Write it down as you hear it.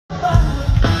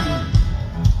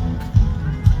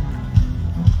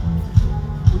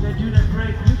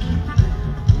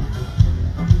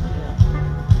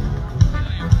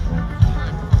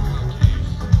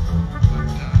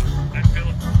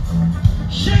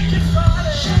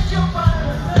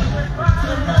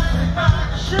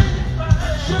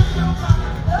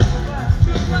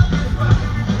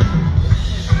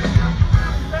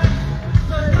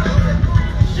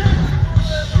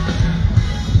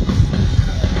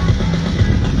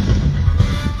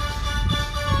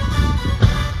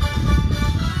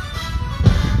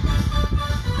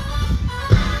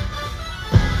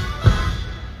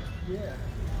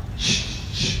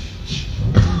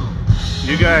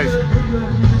You guys,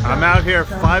 I'm out here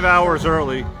 5 hours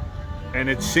early, and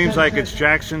it seems like it's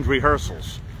Jackson's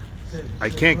rehearsals. I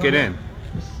can't get in,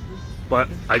 but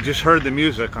I just heard the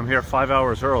music. I'm here 5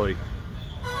 hours early.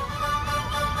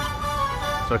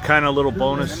 So kind of little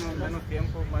bonus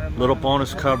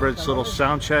coverage, little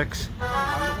sound checks.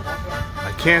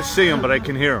 I can't see them, but I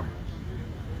can hear them.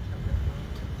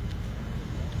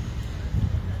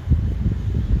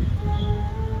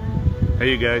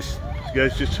 Hey, you guys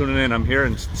just tuning in. I'm here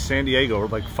in San Diego. We're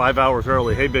like 5 hours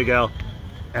early. Hey, Big Al.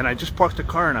 And I just parked the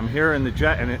car, and I'm here in the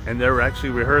jet, and they're actually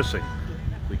rehearsing.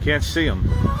 We can't see them,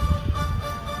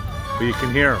 but you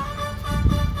can hear them.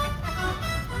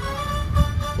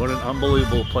 What an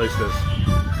unbelievable place this is.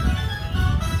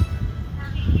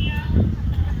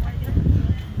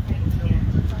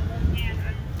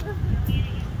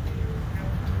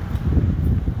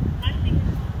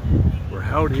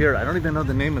 Out here, I don't even know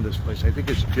the name of this place. I think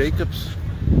it's Jacob's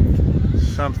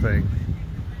something.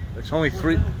 It's only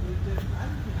three.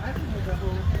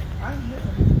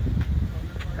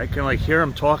 I can like hear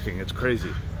him talking. It's crazy.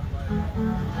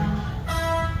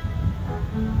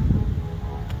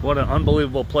 What an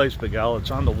unbelievable place, Big Al.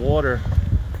 It's on the water.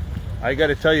 I got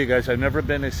to tell you guys, I've never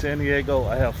been to San Diego.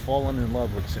 I have fallen in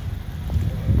love with it.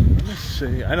 Let me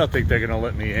see. I don't think they're gonna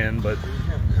let me in, but.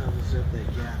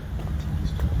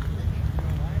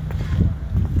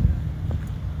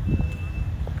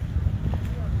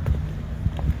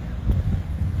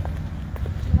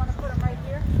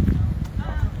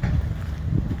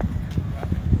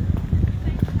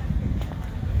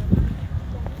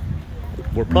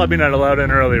 We're probably not allowed in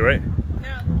early, right?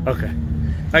 No. Okay.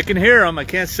 I can hear them. I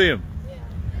can't see them. Yeah.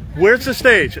 Where's the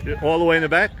stage? All the way in the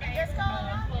back?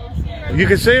 You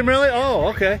can see them, really? Oh,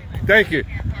 okay. Thank you.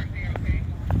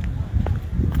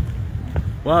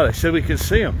 Wow, they said we can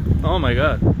see them. Oh, my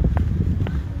God.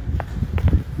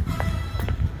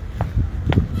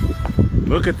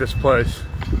 Look at this place.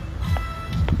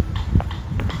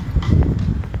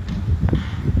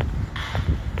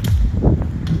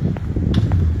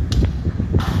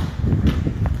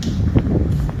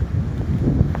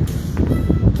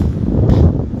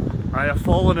 I have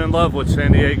fallen in love with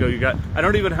San Diego. I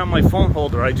don't even have my phone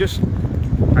holder. I just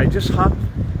hopped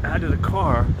out of the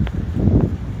car.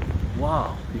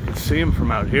 Wow, you can see him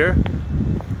from out here.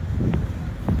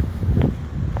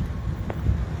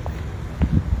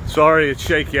 Sorry, it's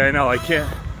shaky. I know. I can't.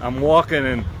 I'm walking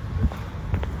and.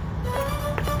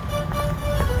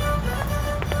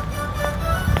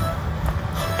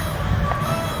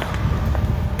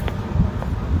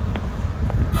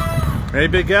 Hey,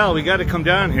 Big Al, we got to come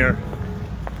down here.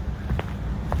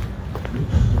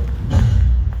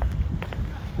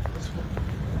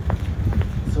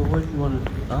 So what do you want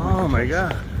to do? Oh my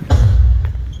God.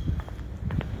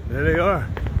 There they are.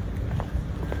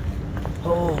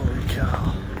 Holy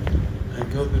cow.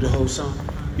 And go through the whole song?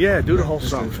 Yeah, do the whole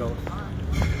song, fella.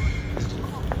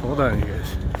 Hold on, you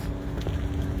guys.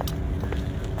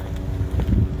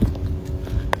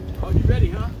 Oh, you ready,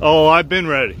 huh? Oh, I've been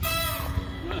ready.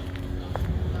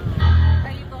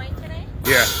 Are you going today?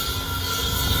 Yeah.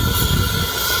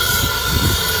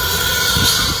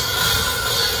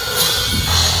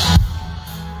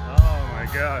 Oh my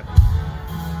God.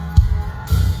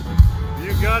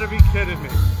 You gotta be kidding me.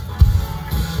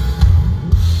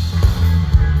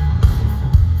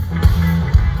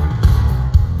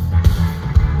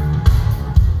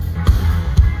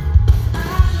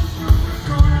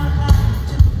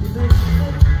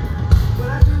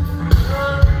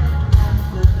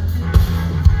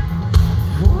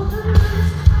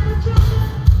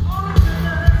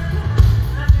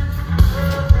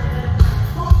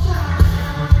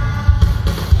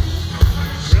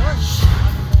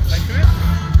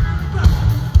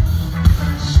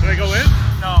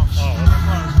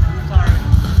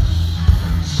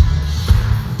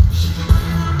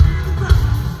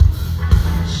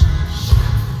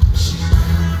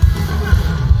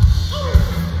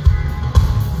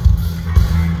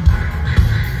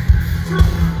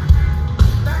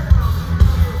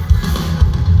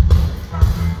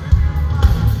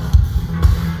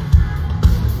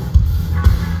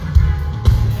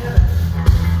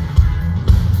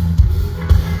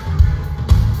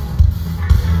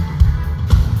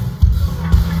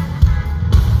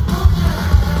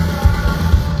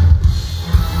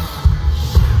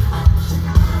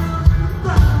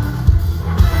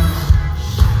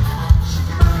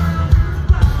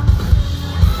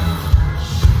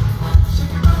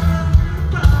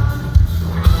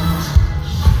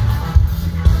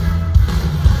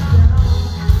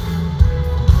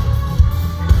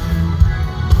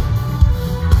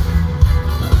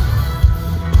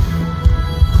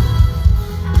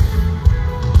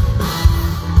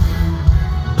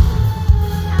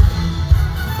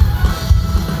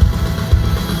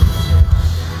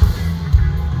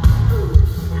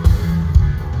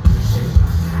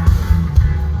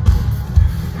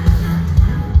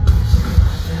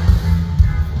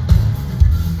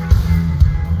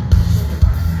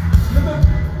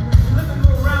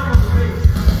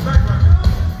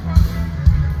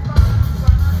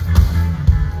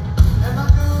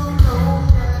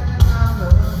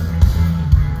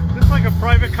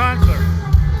 private concert.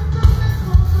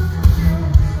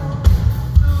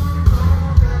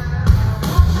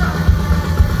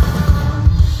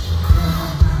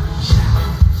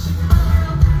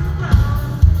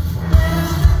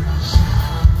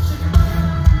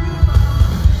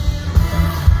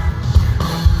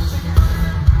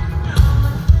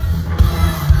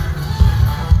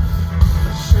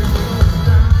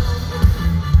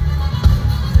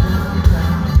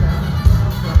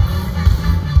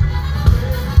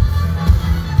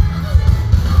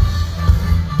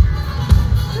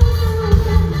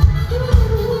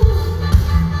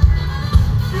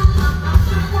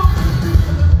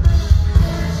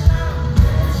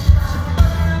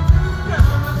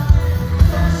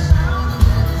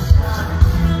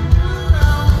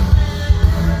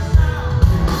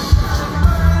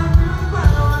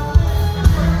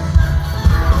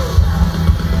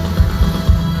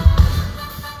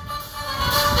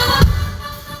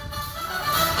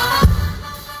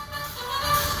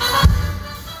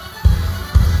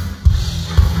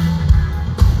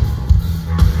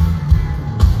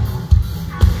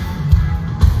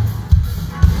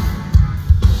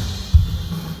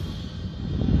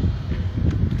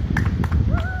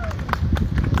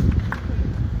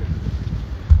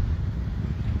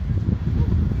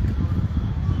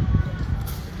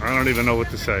 I don't even know what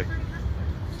to say.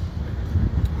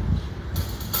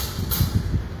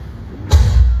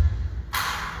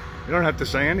 You don't have to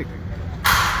say anything.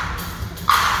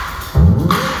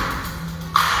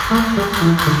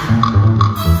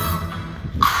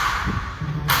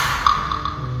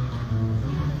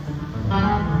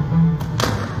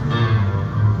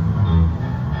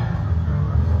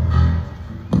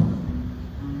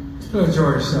 Go enjoy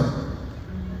yourself.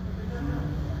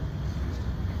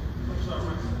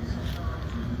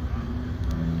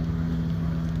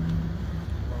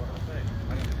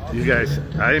 You guys,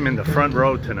 I am in the front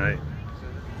row tonight.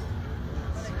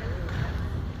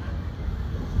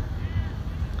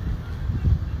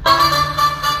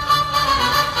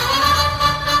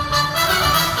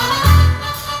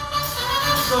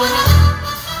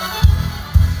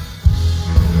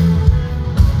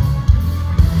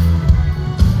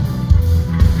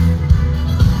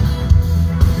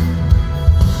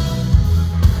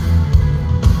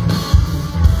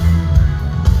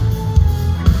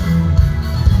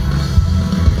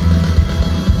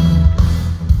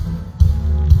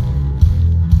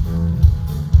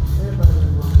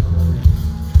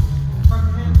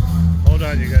 Hold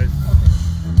on, you guys.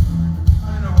 I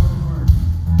don't know what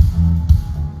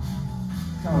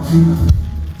we were.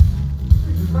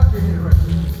 It's not getting it right.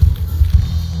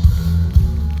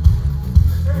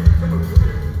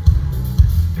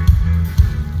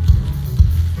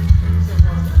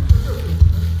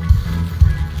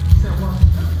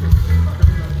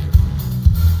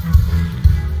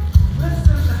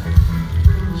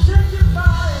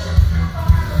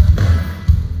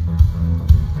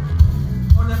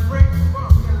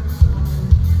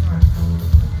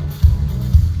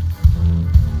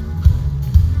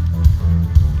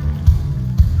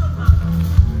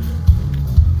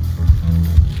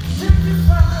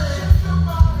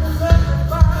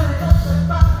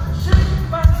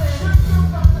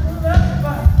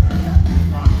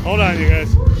 Hold on, you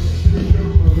guys.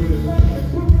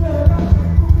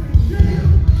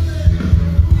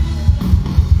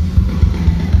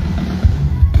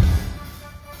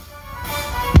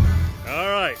 All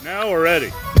right, now we're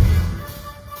ready.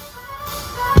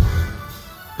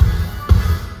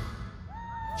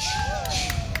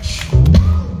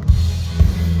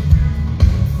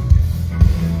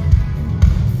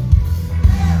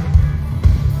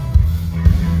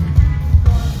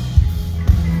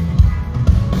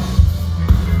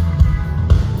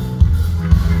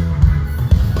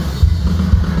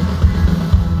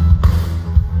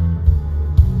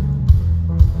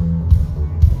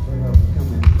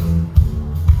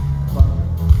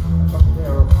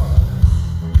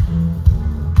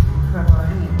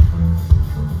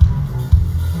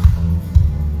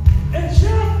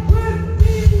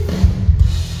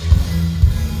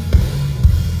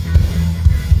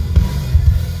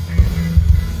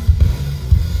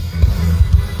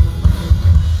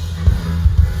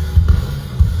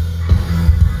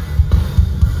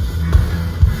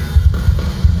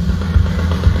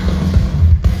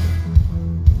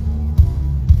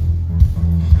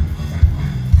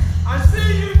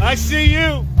 I see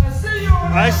you. I see you.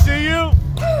 I see you.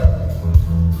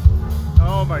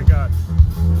 Oh my God.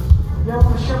 Y'all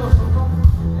want to show us some fun?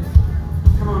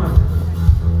 Come on up.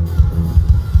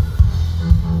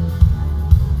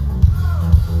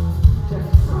 Check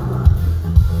this out.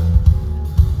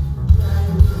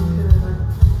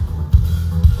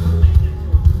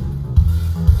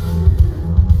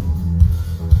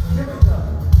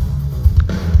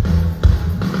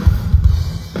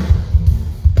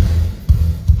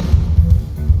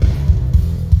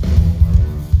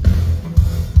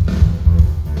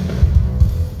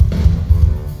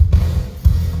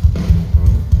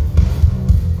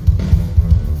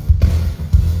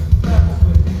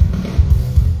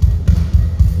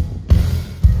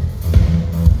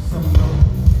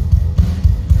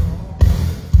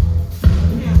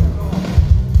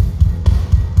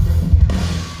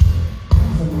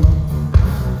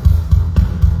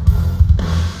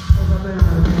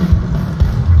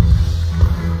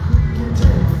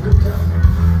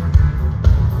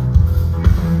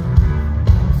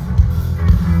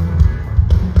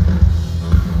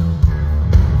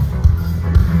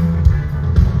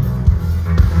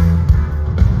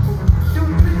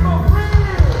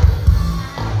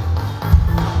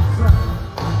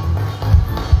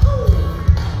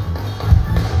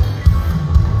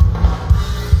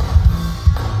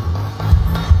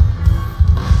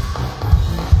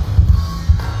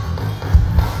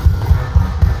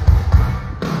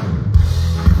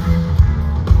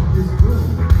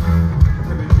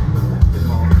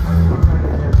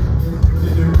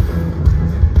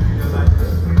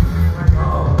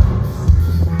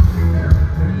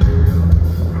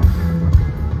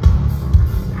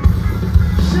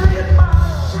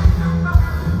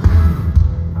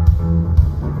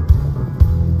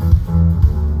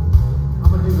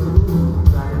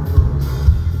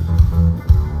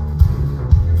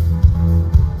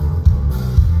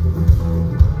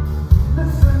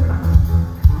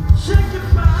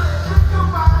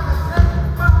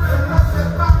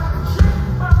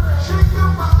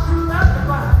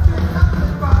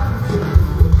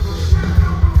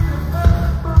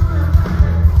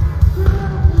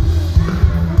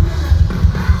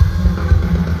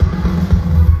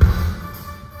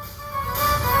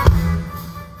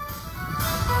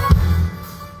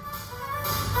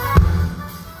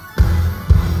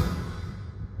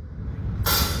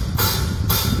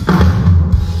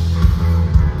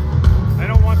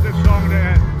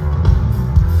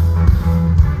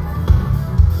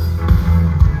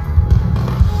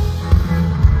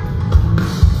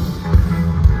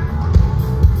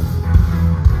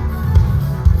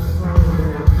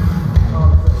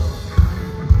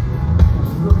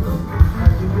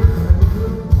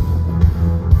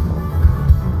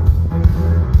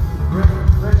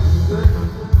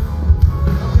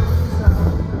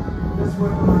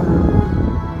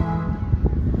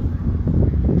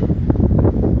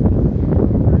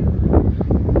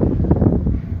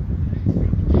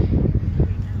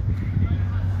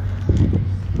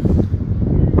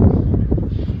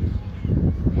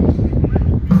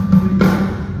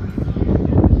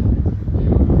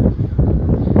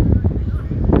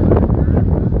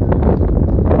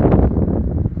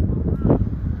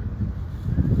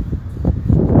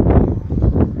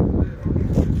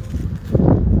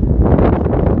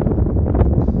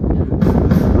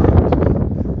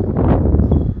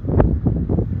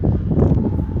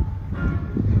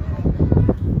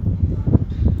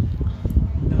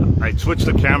 switch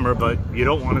the camera, but you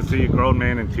don't want to see a grown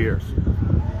man in tears.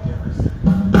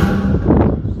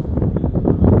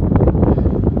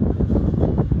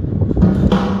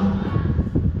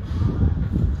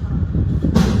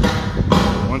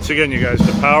 Once again, you guys,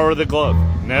 the power of the glove.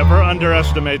 Never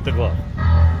underestimate the glove.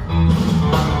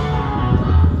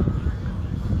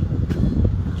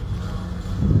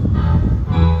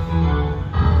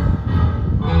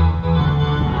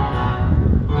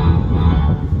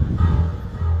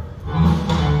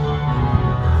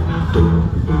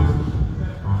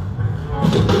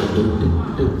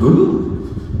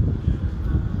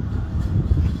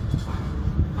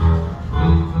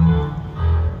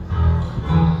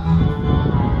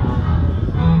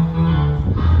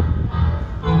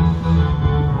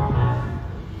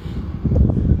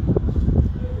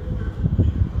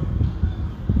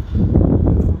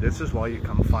 This is why you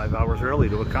come 5 hours early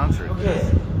to a concert. Okay.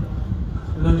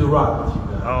 We're gonna do rock with you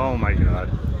guys. Oh my God.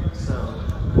 So.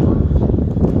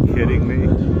 Kidding me?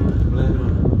 Blame it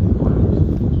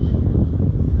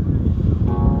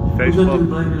on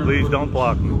Facebook, please don't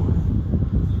block me.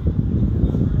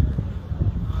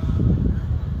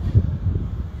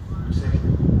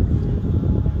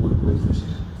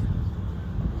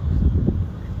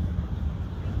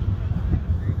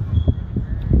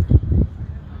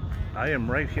 I am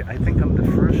right here. I think I'm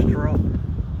the first row.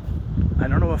 I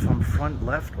don't know if I'm front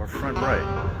left or front right.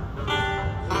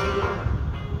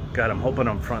 God, I'm hoping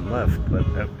I'm front left, but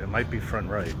it might be front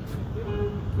right.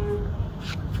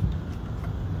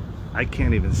 I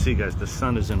can't even see, guys. The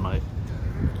sun is in my...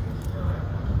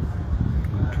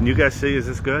 Can you guys see? Is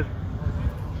this good?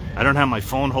 I don't have my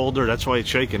phone holder. That's why it's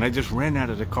shaking. I just ran out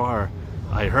of the car.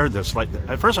 I heard this. Like,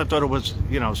 at first I thought it was,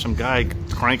 you know, some guy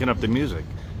cranking up the music.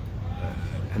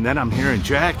 And then I'm hearing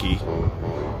Jackie.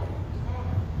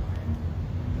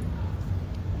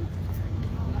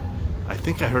 I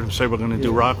think I heard him say we're going to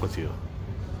do rock with you.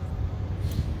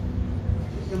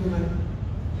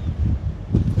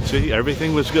 See,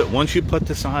 everything was good. Once you put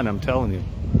this on, I'm telling you.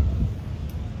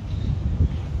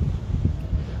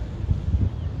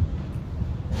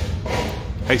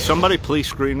 Hey, somebody please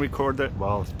screen record that.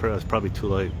 Well, it's probably too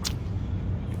late.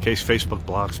 In case Facebook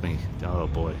blocks me. Oh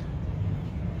boy.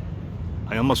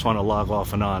 I almost want to log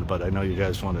off and on, but I know you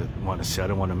guys want to see. I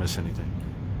don't want to miss anything.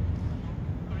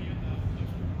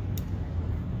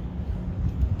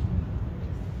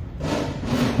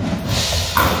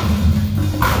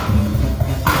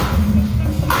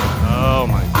 Oh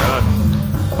my God.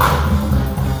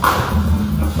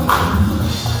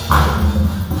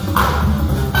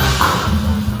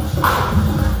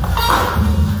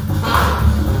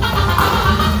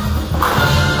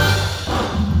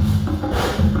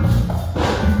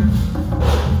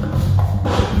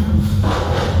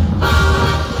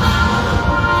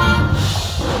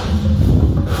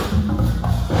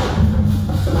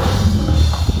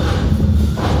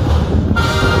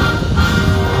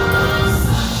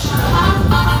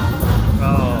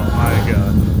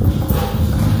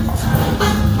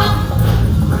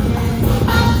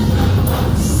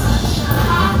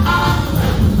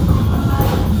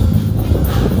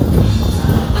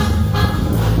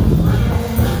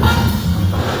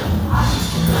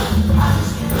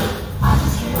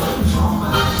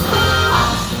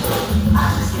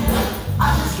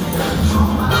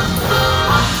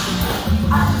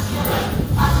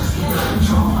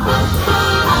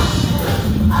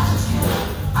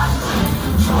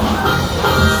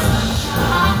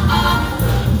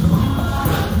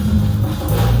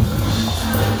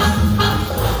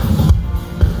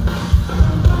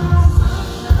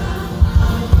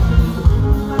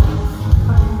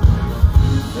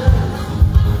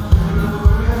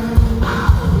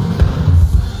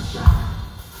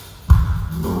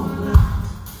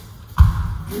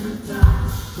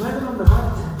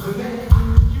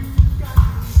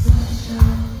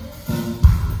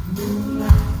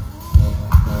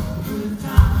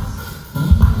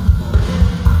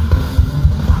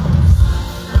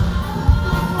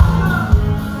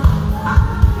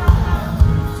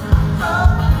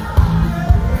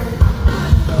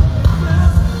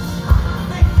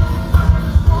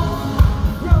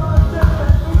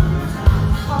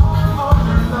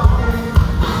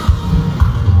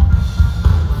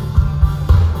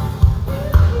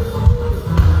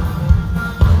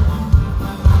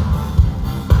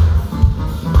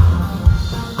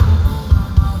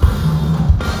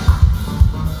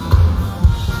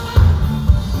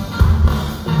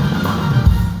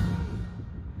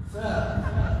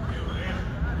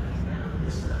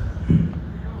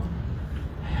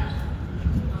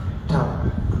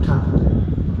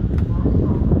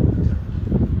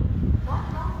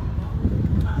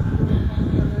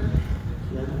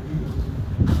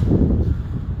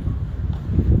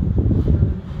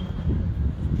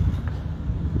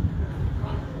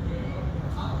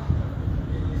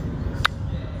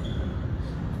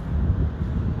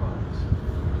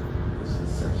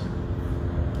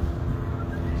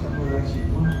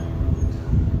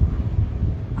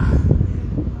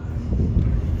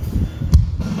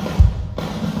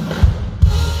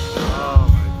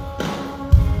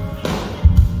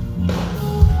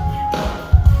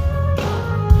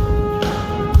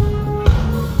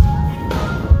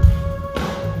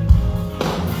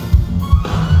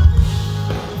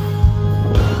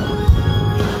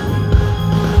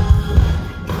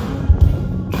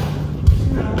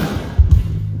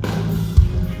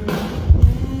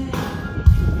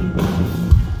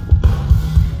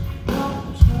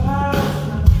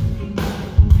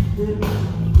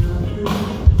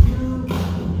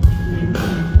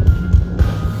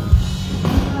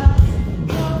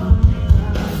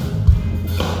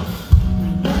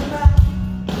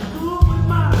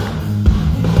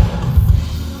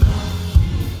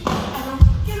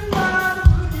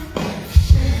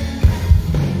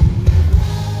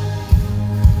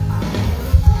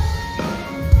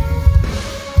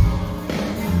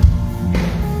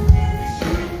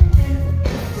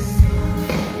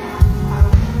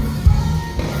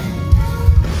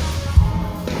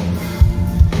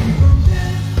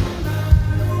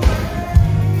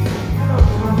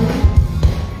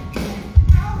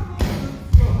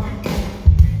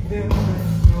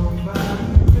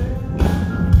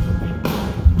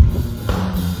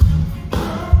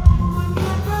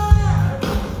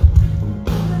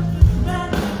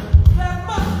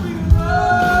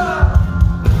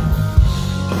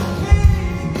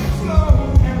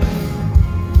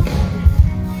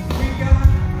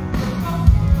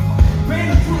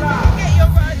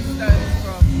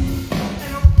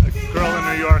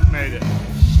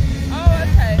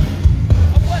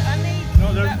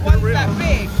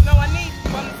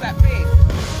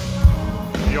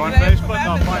 You on Are they Facebook?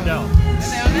 from I'll find out. Amazon? Are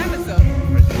they on Amazon?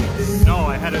 No,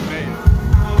 I had it made.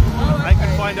 Oh, I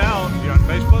can find out. You on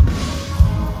Facebook?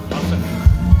 I'll send it.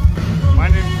 My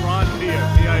name's Ron Pia,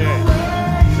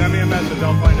 P-I-A. Send me a message,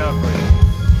 I'll find out for you.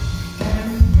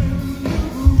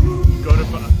 Go to,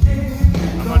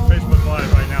 I'm on Facebook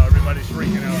Live right now. Everybody's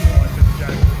freaking out. So watch the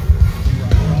chat.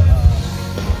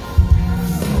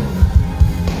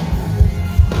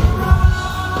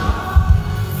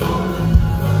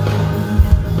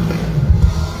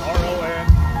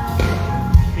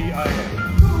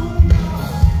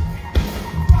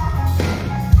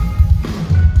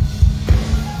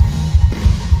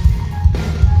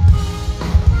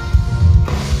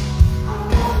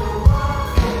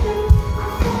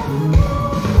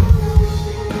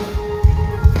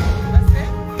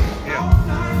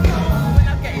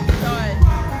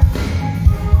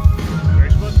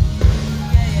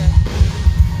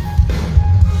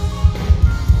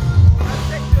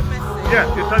 Yeah,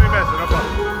 just send me a message, no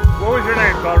problem. What was your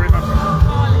name, so I'll remember?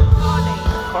 Carly?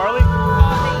 Carly?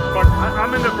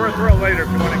 I'm in the first row later if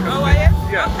you want to come. Oh, are you?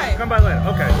 Yeah, okay. Come by later.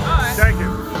 Okay. All right. Thank you.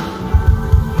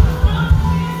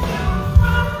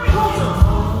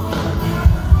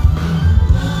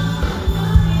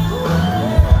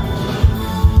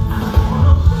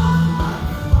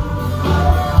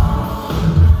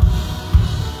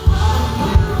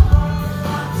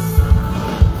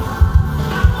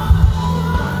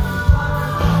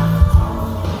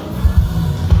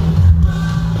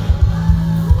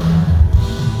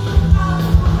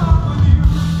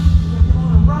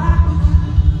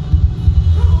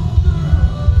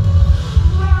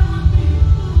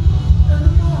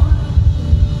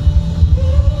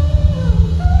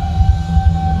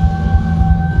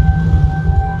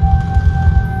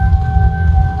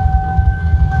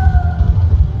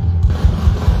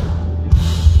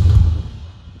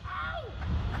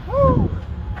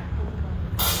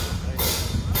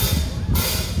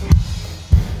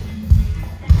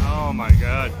 Oh my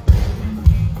God.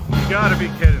 You gotta be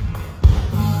kidding.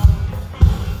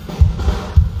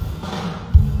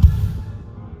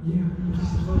 Yeah,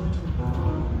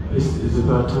 it's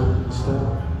about time to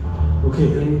stop. Okay,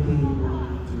 anything you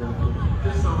want to rock.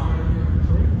 This song right here.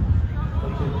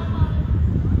 Okay.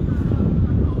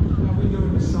 How we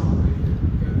doing this song right here?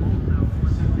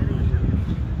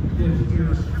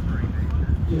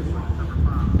 Yeah.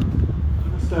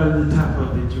 Start at the top of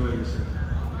the enjoy yourself.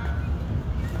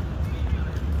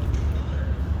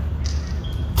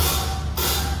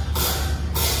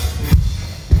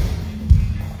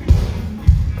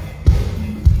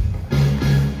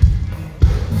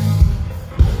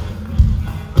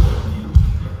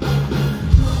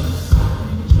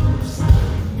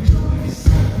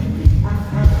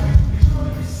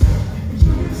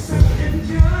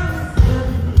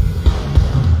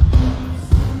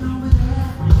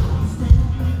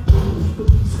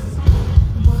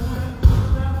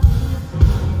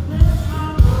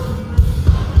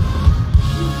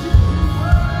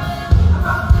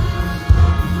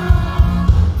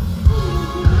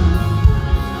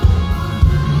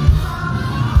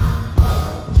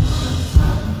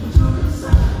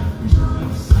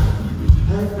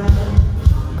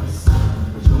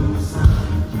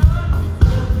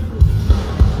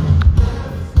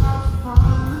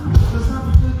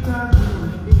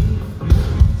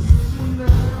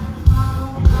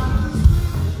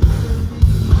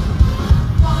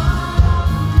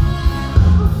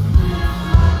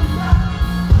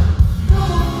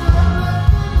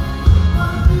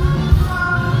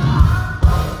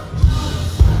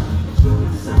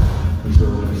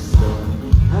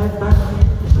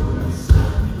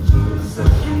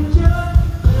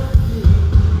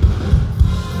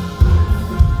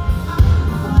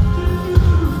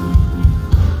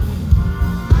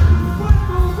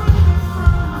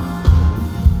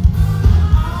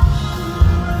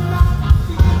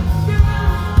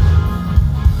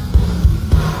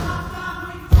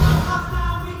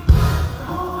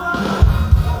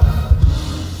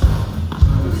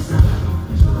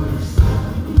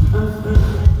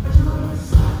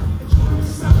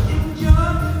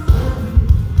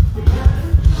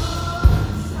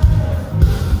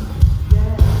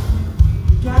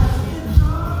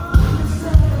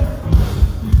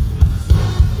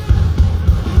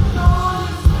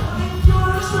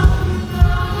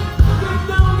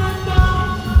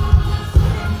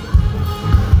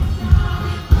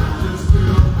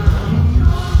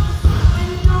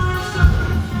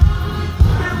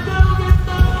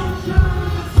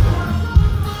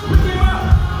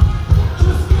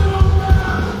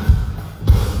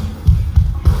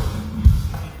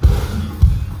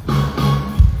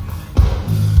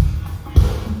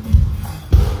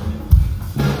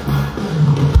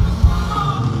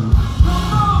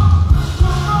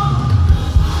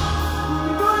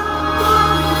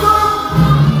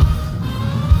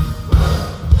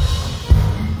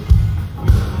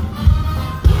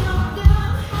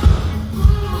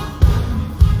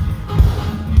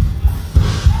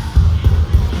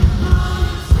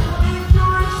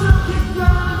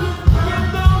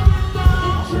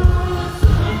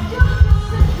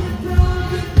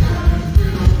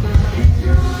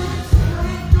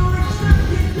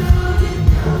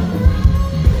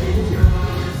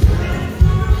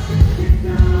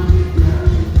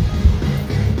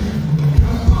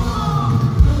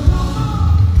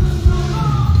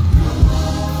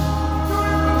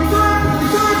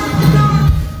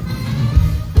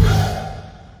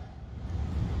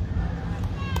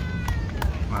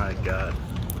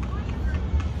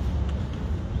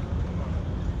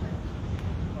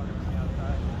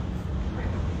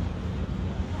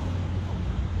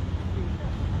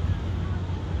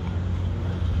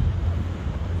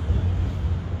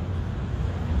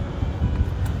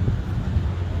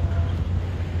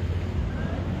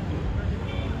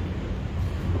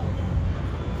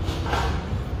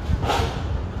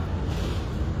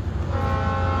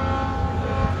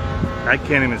 I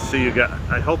can't even see you guys.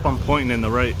 I hope I'm pointing in the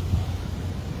right.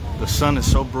 The sun is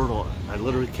so brutal. I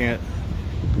literally can't.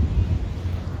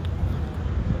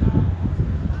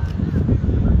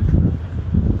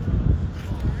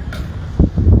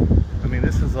 I mean,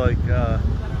 this is like, yeah.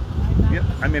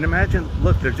 I mean, imagine.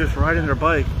 Look, they're just riding their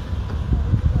bike.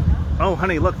 Oh,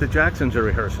 honey, look, the Jacksons are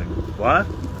rehearsing. What?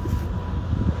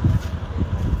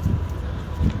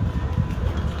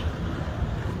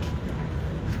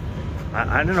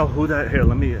 I don't know who that, here,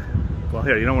 let me, well,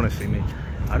 here, you don't want to see me.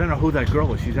 I don't know who that girl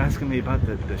was. She's asking me about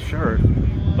the shirt,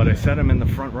 but I said I'm in the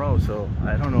front row, so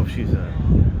I don't know if she's a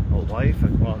wife,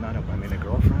 well, not a, I mean, a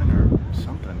girlfriend or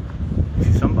something.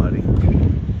 She's somebody.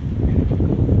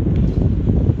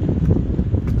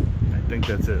 I think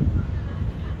that's it.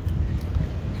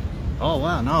 Oh,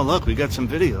 wow, no, look, we got some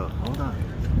video. Hold on.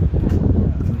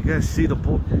 Can you guys see the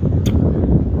bull?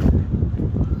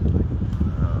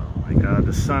 God,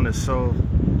 the sun is so,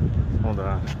 hold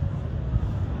on.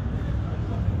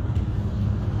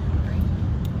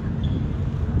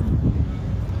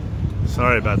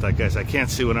 Sorry about that, guys. I can't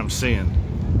see what I'm seeing.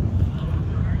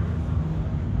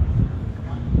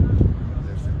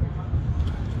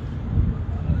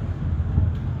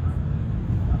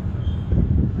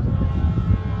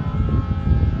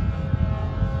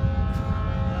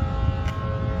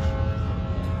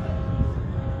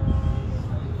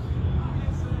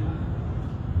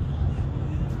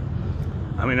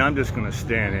 I mean, I'm just going to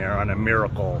stand here on a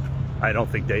miracle. I don't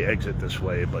think they exit this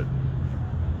way, but,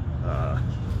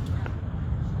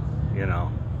 you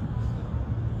know.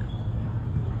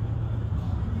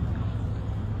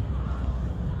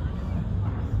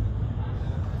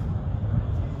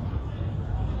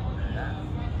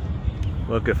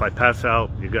 Look, if I pass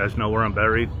out, you guys know where I'm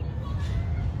buried.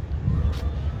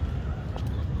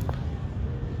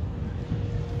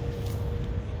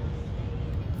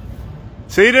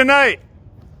 See you tonight.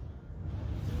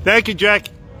 Thank you,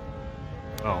 Jackie.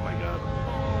 Oh my God.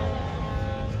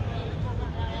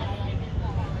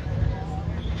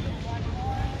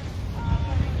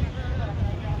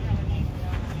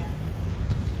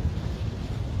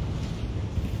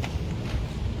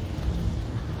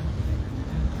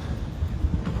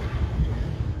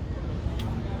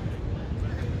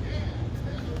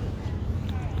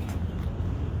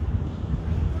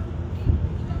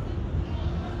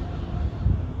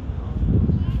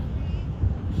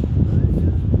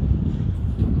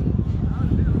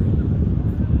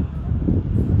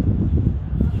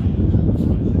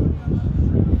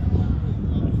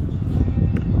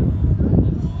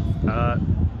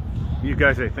 You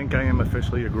guys, I think I am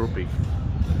officially a groupie.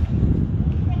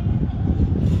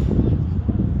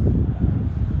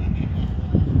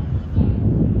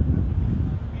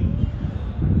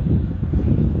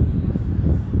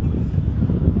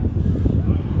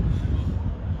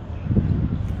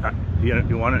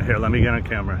 You want it? Here, let me get on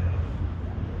camera.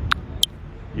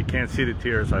 You can't see the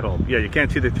tears, I hope. Yeah, you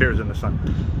can't see the tears in the sun.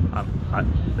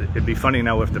 It'd be funny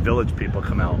now if the village people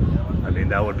come out. I mean,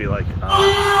 that would be like...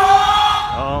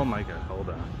 oh my God, hold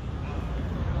on.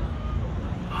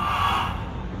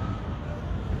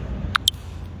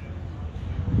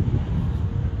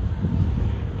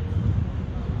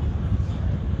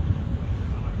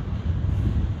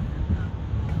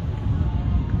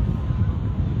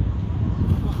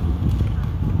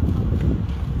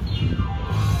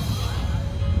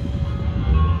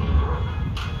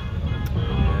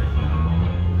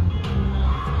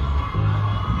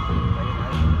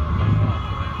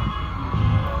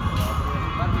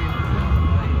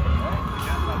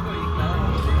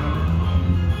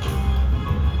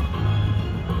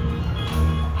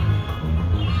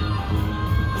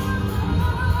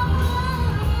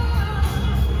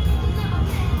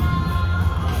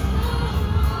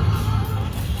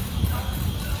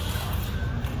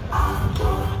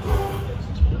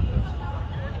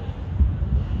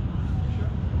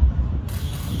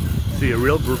 See, a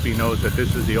real groupie knows that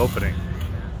this is the opening.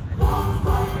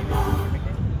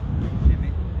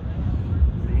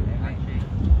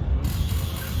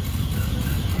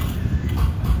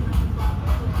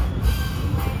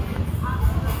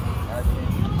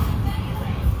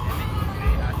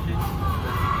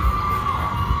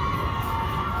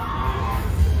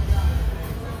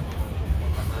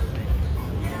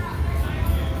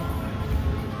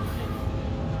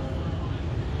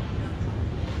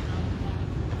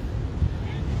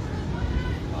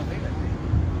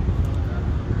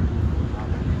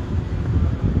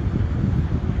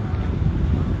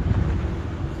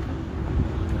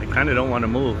 I kind of don't want to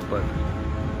move, but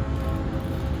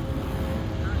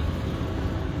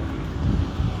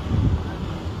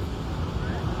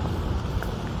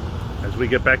as we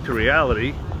get back to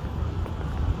reality,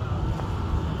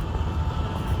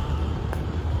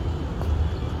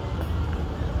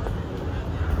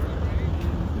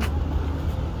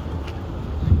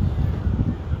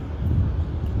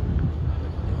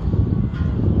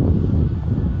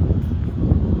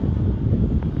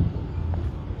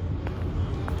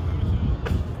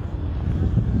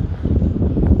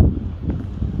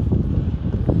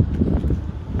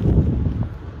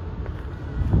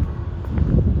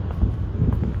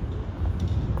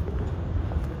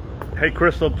 Hey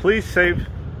Crystal, please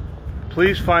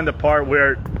find the part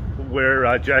where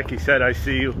Jackie said, "I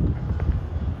see you."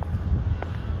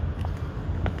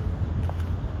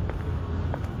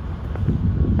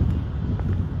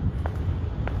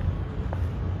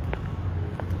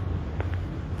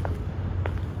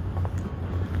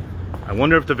 I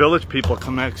wonder if the Village people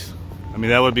come next. I mean,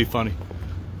 that would be funny.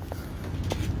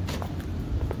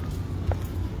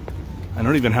 I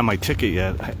don't even have my ticket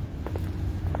yet.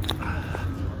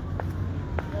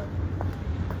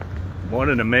 What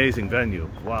an amazing venue.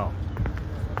 Wow.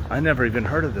 I never even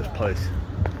heard of this place.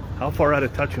 How far out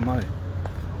of touch am I?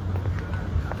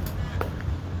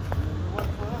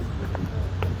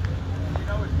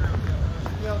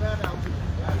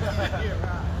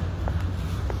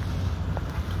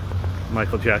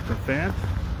 Michael Jackson fan?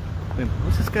 Wait,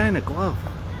 what's this guy in a glove?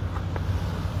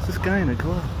 What's this guy in a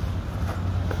glove?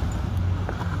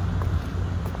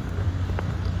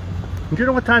 Do you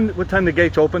know what time the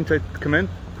gates open to come in?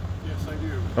 Yes, I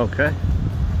do. Okay.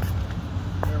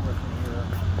 Bear with me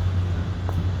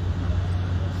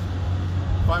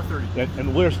here. 5:30.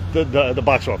 And where's the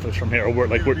box office from here? Or we're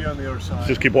It'll be on the other side.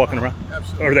 just keep walking around.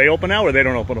 Absolutely. Are they open now, or they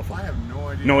don't open? I have no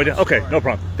idea. No idea. I'm Okay, sorry. no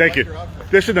problem. Thank you. Like your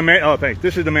outfit. This is the main. Oh, thanks.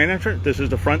 This is the main entrance. This is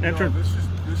the front No, entrance. this is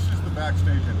the backstage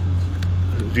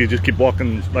entrance. Do you just keep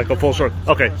walking like a full circle? Just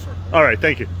Okay. go in a circle. All right.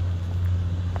 Thank you.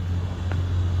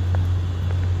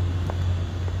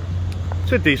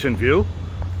 It's a decent view.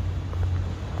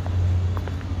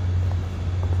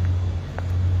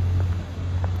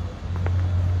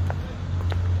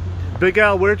 Big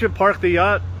Al, where'd you park the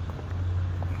yacht?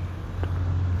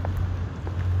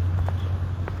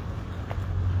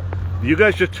 You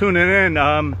guys just tuning in.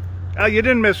 You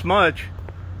didn't miss much.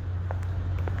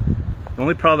 The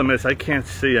only problem is I can't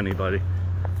see anybody.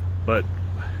 But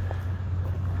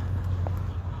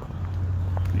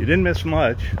you didn't miss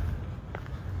much.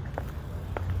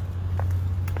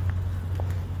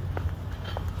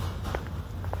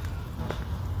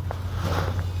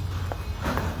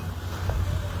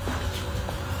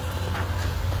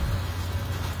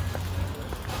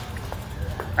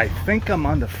 I think I'm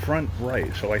on the front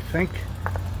right, so I think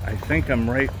I'm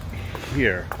right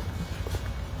here.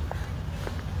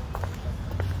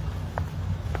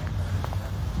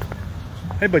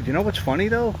 Hey, but you know what's funny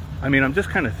though? I mean, I'm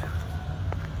just kind of...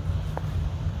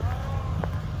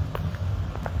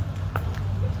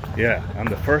 Yeah, I'm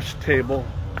the first table.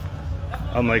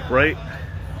 I'm like right...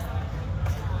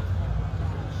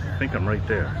 I think I'm right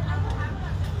there.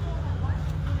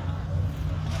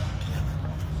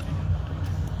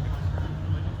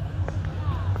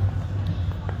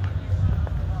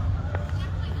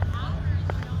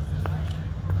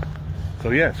 So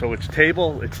yeah, so it's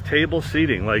table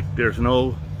seating. Like there's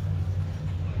no,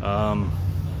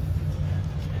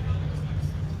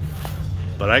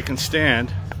 but I can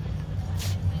stand.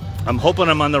 I'm hoping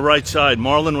I'm on the right side.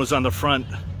 Marlon was on the front.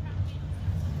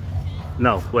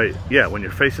 No, wait, yeah, when you're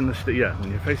facing the stage,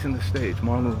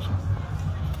 Marlon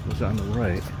was on the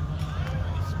right.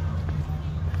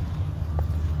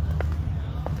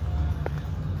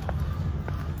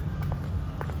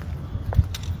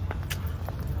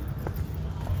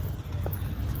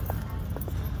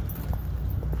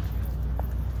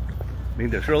 I mean,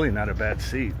 there's really not a bad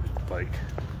seat. Like,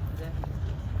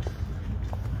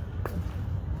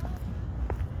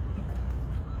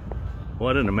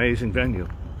 what an amazing venue.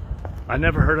 I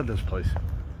never heard of this place.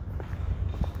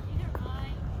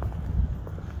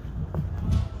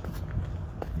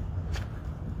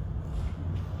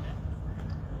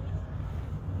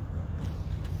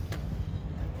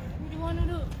 What do you want to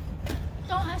do?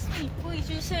 Don't ask me. Please,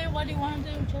 just say what you want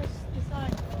to do. Just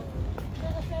decide.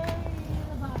 There's a ferry in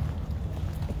the back.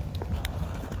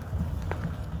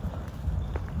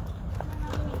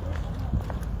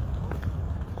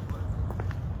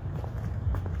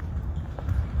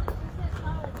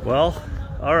 Well,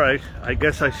 all right. I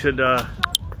guess I should log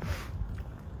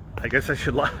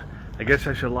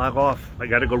off. I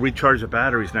got to go recharge the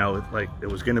batteries now. It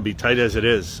was going to be tight as it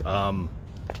is. All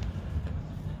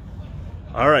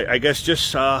right. I guess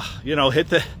just hit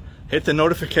the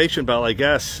notification bell. I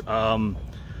guess.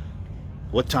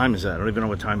 What time is that? I don't even know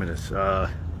what time it is.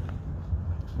 What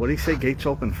do you say? Gates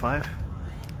open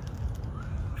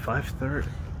 5:30.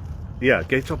 Yeah,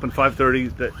 gates open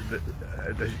 5:30.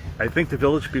 I think the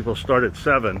Village people start at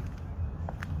 7.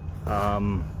 I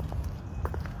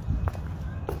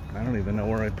don't even know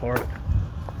where I park.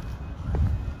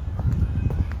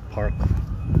 I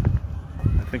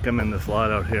think I'm in this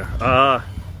lot out here.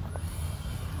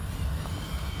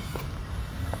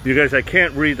 You guys, I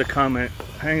can't read the comment.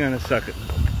 Hang on a second.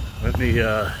 Let me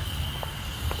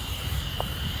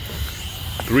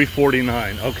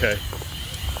 349. Okay.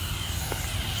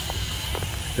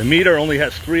 The meter only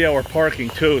has 3-hour parking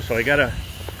too, so I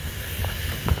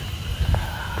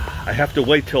have to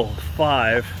wait till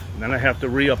 5, and then I have to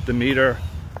re-up the meter.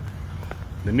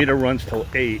 The meter runs till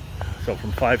 8, so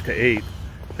from 5 to 8.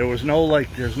 There was no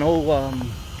there's no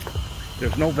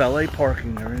valet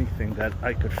parking or anything that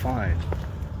I could find.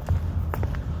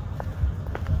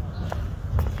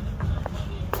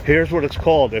 Here's what it's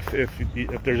called. If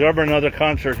there's ever another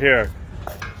concert here,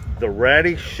 the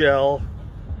Ratty Shell.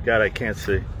 God, I can't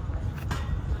see.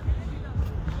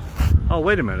 Oh,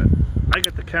 wait a minute. I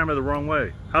got the camera the wrong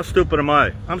way. How stupid am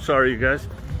I? I'm sorry, you guys.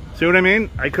 See what I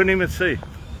mean? I couldn't even see.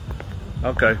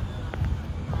 Okay.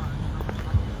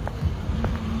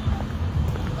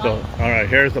 So, all right,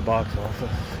 here's the box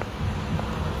office.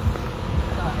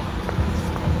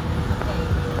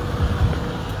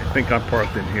 I think I'm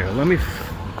parked in here. Let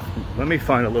me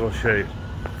find a little shade.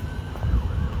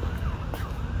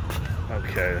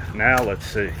 Okay, now let's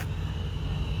see. And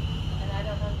I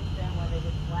don't understand why they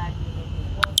would flag you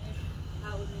making it. Well,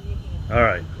 how would we making it? All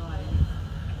right.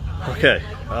 Okay.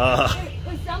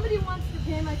 If somebody wants to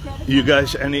pay my credit You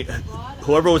guys,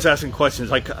 whoever was asking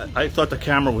questions, I thought the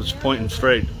camera was pointing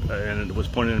straight and it was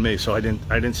pointing at me, so I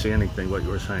didn't see anything what you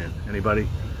were saying. Anybody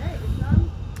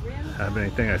have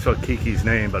anything? I saw Kiki's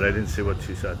name, but I didn't see what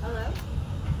she said. Hello?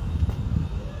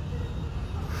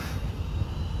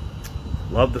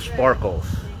 Love the sparkles.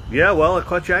 Yeah, well, it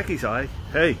caught Jackie's eye.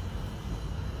 Hey,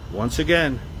 once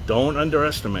again, don't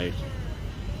underestimate.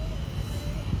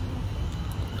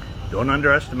 Don't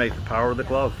underestimate the power of the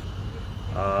glove.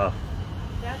 That's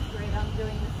great. I'm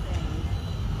doing the same.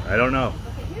 I don't know.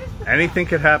 Okay, here's the Anything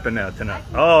could happen now tonight.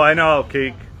 Oh, I know,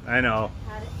 Keek. I know.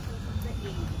 had it since the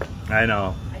 80s. I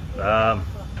know. I feel like I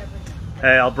every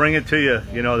Hey, I'll bring it to you.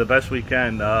 You know, the best we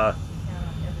can. count on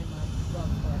every month.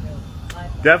 Well,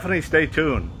 so Definitely stay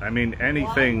tuned. I mean,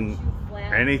 anything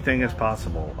is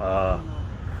possible. why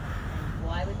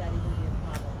would that even be a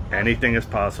problem? Anything is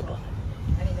possible. I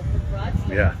mean, if the broad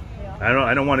state, Yeah.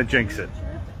 I don't want to jinx it,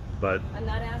 but I'm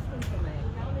not asking for my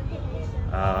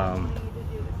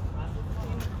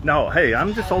no. Hey,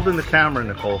 I'm just holding the camera,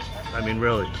 Nicole. I mean,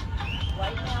 really.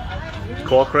 right now.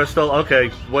 Call Crystal.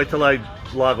 Okay, wait till I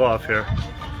log off here.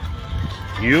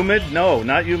 Humid? No,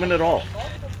 not humid at all.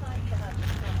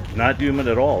 Not humid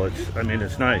at all. I mean,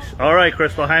 it's nice. All right,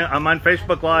 Crystal, I'm on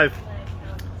Facebook Live.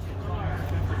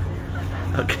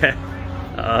 Okay.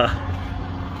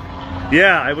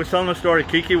 Yeah, I was telling a story.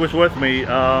 Kiki was with me. You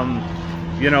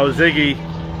know, Ziggy.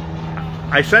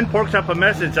 I sent Porkchop a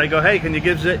message. I go, hey, can you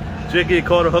give Ziggy a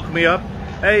call to hook me up?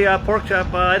 Hey,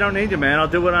 Porkchop, I don't need you, man. I'll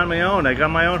do it on my own. I got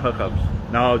my own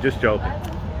hookups. No, just joking.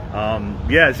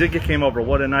 Yeah, Ziggy came over.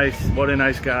 What a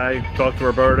nice guy. Talked to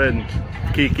Roberta and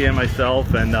Kiki and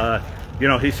myself, and you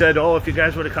know, he said, "Oh, if you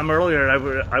guys would have come earlier,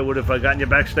 I would have gotten you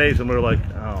backstage." And we were like,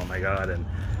 "Oh my God!" And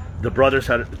the brothers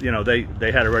had, you know, they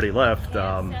had already left.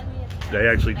 They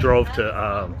actually drove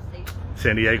to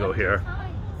San Diego here,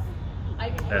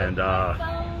 and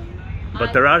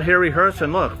but they're out here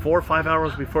rehearsing. Look, 4 or 5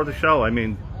 hours before the show. I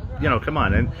mean, you know, come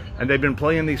on, and they've been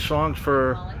playing these songs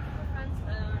for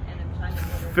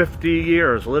 50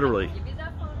 years, literally.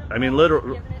 I mean,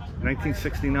 literally,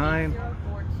 1969,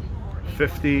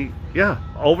 50, yeah,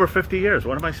 over 50 years.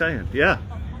 What am I saying? Yeah,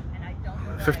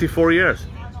 54 years.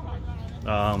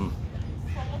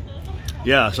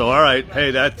 Yeah, so all right.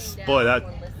 Hey, that's, boy, that,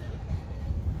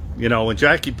 you know, when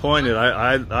Jackie pointed,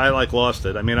 I like lost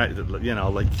it. I mean, you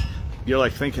know, like, you're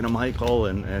like thinking of Michael,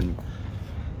 and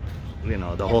you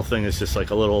know, the whole thing is just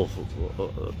like a little,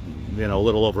 you know, a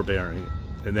little overbearing.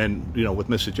 And then, you know, with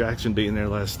Mrs. Jackson being there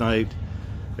last night,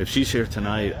 if she's here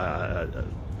tonight,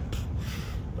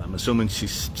 I'm assuming she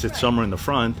sits somewhere in the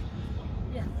front,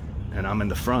 and I'm in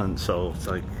the front, so it's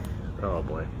like, oh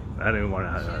boy, I don't even want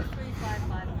to.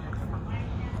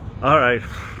 All right,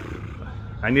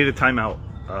 I need a timeout.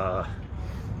 I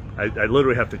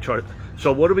literally have to chart.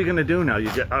 So what are we gonna do now?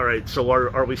 You get all right. So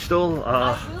are we still?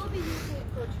 I will be using it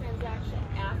for a transaction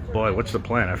after. Boy, what's the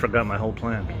plan? I forgot my whole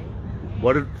plan.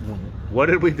 What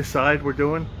did we decide we're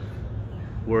doing?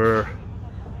 We're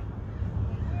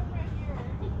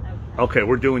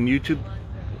doing YouTube.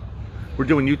 We're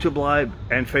doing YouTube Live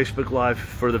and Facebook Live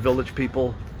for the Village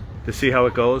people to see how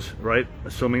it goes, right?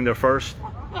 Assuming they're first,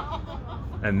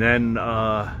 and then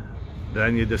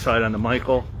you decide on the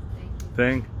Michael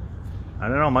thing. I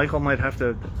don't know. Michael might have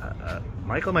to.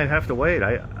 Michael might have to wait.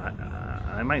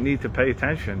 I might need to pay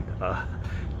attention.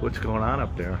 What's going on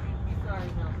up there?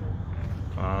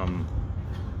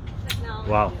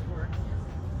 Wow.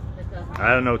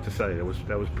 I don't know what to say.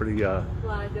 That was pretty,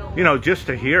 you know, just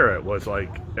to hear it was like,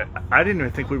 I didn't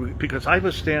even think we were, because I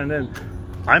was standing,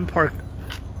 I'm parked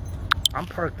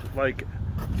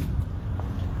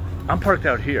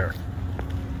out here.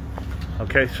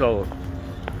 Okay, so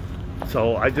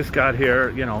I just got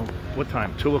here, you know, what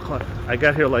time? 2 o'clock. I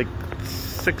got here like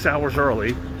 6 hours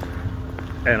early,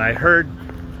 and I heard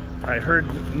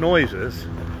noises.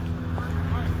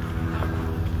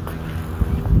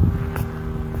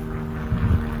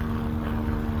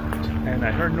 And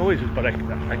I heard noises, but I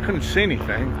couldn't see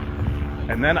anything.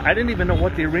 And then I didn't even know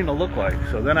what the arena looked like.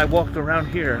 So then I walked around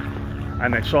here,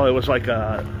 and I saw it was like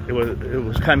it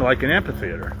was kind of like an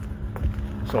amphitheater.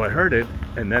 So I heard it,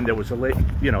 and then there was a lady,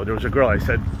 you know, there was a girl. I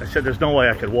said, there's no way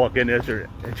I could walk in there.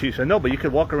 And she said, no, but you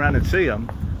could walk around and see them.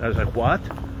 And I was like, what?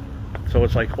 So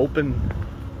it's like open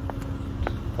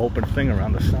thing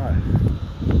around the side.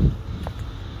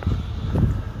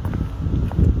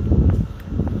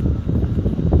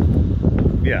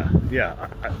 Yeah,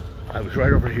 I was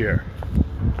right over here.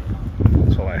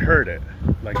 So I heard it,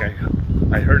 like I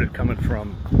heard it coming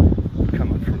from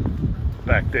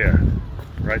back there,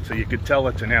 right? So you could tell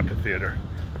it's an amphitheater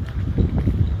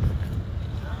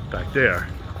back there,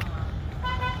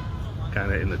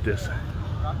 kind of in the distance.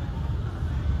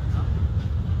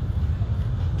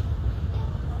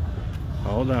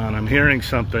 Hold on, I'm hearing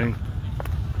something.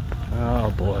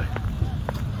 Oh boy.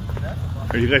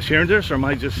 Are you guys hearing this, or am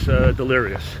I just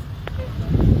delirious?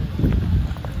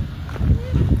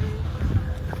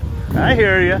 I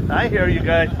hear you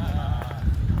guys.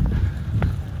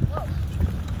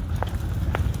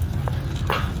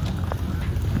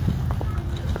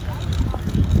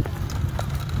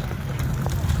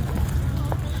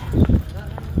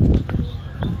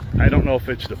 I don't know if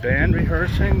it's the band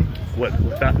rehearsing.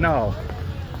 No.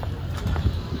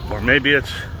 Or maybe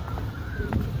it's...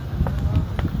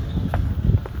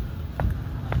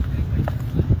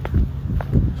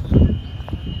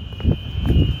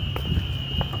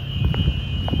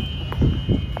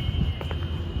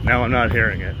 Now I'm not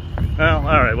hearing it. Well, all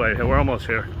right, wait, we're almost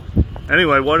here.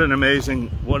 Anyway, what an amazing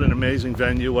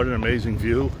venue, what an amazing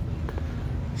view.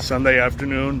 Sunday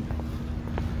afternoon,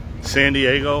 San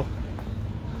Diego.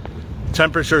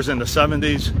 Temperatures in the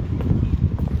 70s.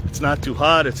 It's not too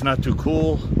hot, it's not too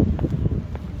cool.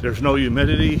 There's no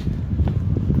humidity.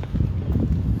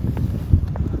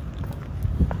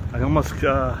 I almost could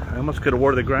have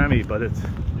wore the Grammy, but I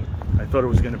thought it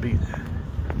was going to be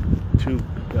too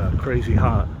crazy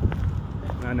hot.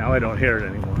 Now I don't hear it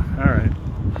anymore.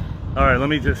 All right, let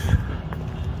me just...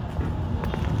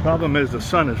 Problem is the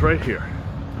sun is right here,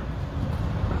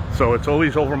 so it's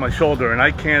always over my shoulder, and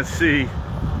I can't see.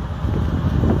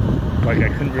 Like, I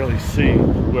couldn't really see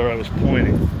where I was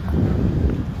pointing.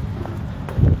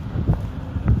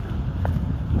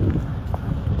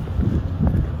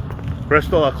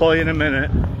 Bristol, I'll call you in a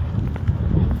minute.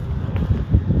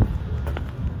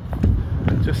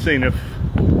 Just seeing if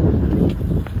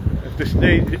the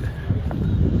stage,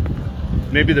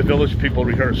 maybe the village people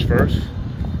rehearse first.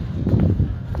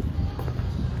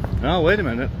 No, wait a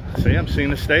minute. See, I'm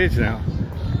seeing the stage now.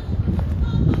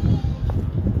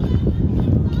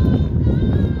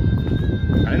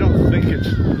 I don't think it's...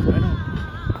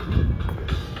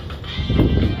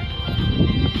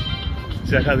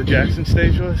 Is that how the Jackson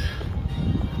stage was?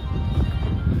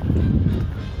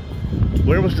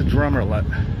 Where was the drummer?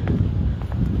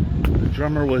 The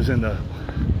drummer was in the...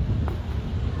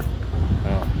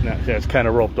 Oh, yeah, it's kind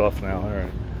of roped off now. All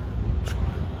right.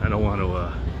 I don't want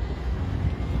to...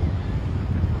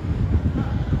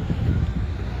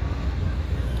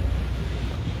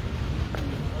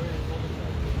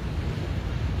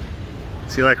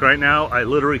 See, like right now, I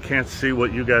literally can't see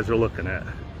what you guys are looking at.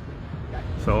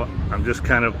 So I'm just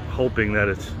kind of hoping that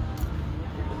it's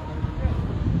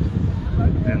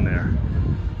in there.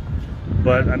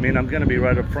 But I mean, I'm gonna be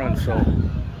right up front, so I'm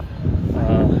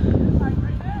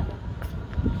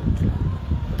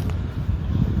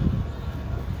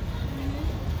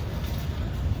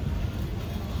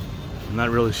not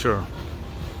really sure.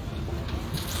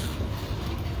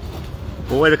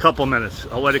 We'll wait a couple minutes.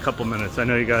 I'll wait a couple minutes. I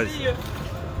know you guys.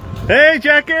 Hey,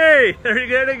 Jackie! There you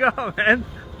go, man.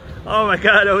 Oh my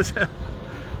God,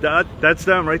 that's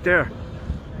them right there.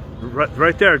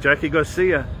 Right there, Jackie. Go see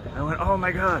ya. I went, oh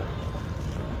my God.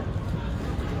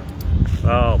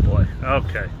 Oh boy.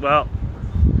 Okay. Well,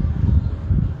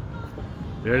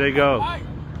 there they go. Wow,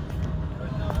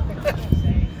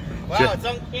 it's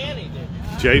uncanny, dude.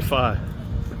 J5.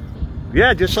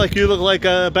 Yeah, just like you look like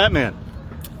Batman.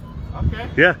 Okay.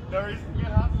 Yeah. No reason to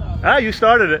get hostile. Ah, you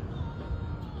started it.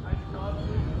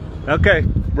 Okay,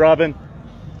 Robin.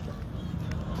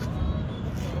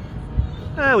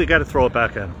 we got to throw it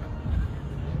back at them.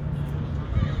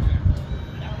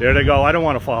 There they go. I don't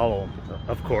want to follow them,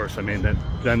 of course. I mean,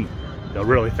 then they'll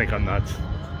really think I'm nuts.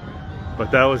 But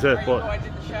that was it. Are you going to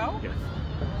the show? Yes.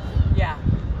 Yeah.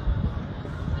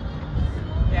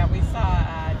 Yeah, we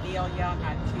saw Neil Young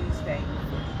on Tuesday.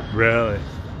 Really?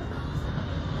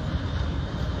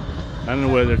 I don't know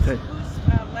where they're taking. Who's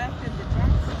left in the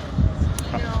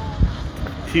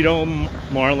Jacksons? Tito,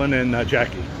 Marlon, and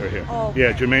Jackie are here. Oh, okay.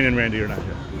 Yeah, Jermaine and Randy are not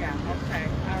here. Yeah, okay.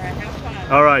 All right, have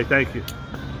fun. All right, thank you.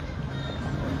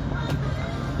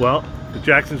 Well, the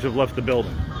Jacksons have left the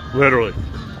building, literally.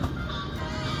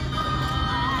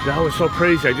 That was so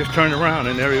crazy. I just turned around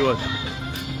and there he was.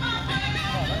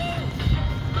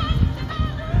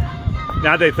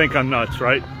 Now they think I'm nuts,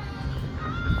 right?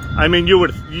 I mean,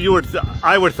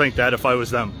 I would think that if I was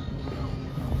them.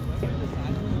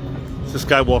 It's this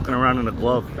guy walking around in a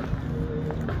glove.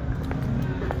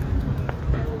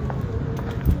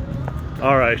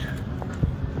 All right.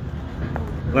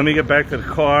 Let me get back to the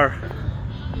car.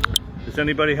 Does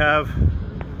anybody have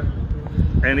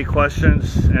any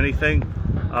questions? Anything?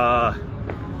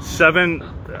 7.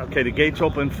 Okay, the gates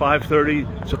open 5:30.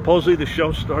 Supposedly the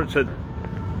show starts at.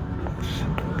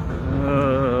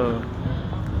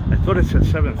 I thought it said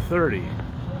 7:30.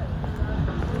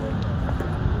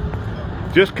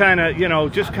 Just kind of,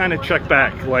 just kind of check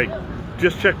back. Like,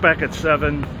 just check back at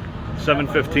 7,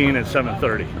 7:15, and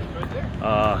 7:30.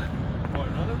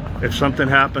 If something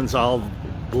happens, I'll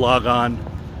log on.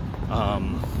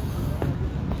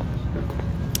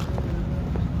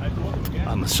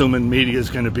 I'm assuming media is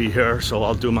going to be here, so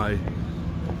I'll do my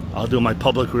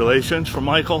public relations for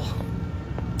Michael,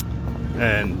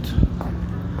 and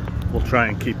we'll try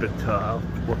and keep it.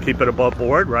 We'll keep it above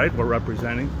board, right? We're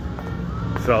representing,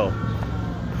 so.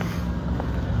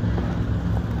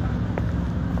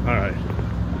 All right.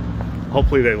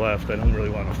 Hopefully they left. I don't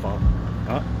really want to follow.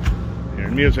 Oh,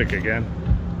 hearing music again.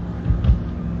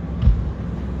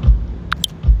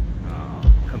 Oh,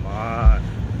 come on.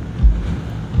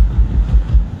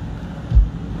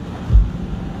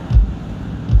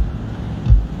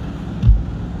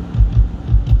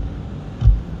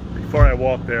 Before I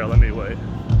walk there, let me wait.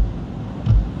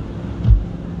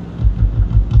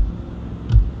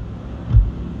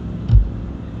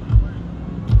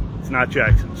 It's not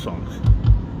Jackson's songs.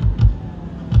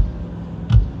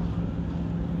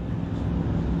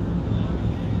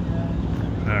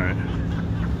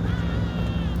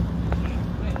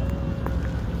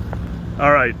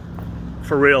 All right,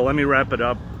 for real, let me wrap it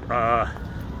up.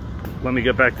 Let me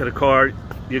get back to the car.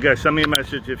 You guys send me a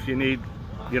message if you need,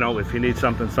 if you need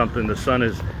something. The sun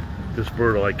is just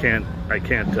brutal. I can't,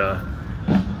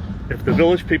 if the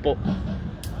village people,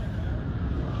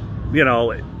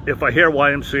 if I hear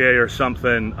YMCA or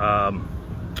something, I'll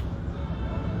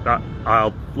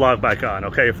log back on,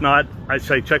 okay? If not, I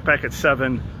say check back at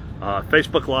 7,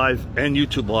 Facebook Live and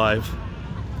YouTube Live.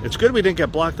 It's good we didn't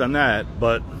get blocked on that,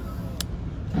 but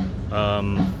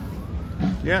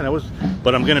yeah, that was,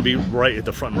 but I'm gonna be right at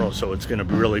the front row, so it's gonna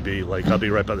really be like, I'll be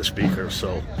right by the speaker,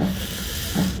 so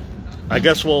I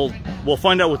guess we'll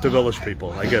find out with the village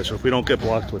people. I guess if we don't get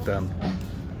blocked with them,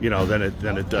 then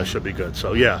it should be good.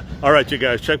 So yeah, all right, you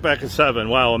guys, check back at 7.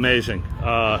 Wow, amazing.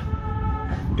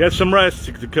 Get some rest.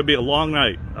 It could be a long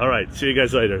night. All right, see you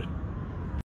guys later.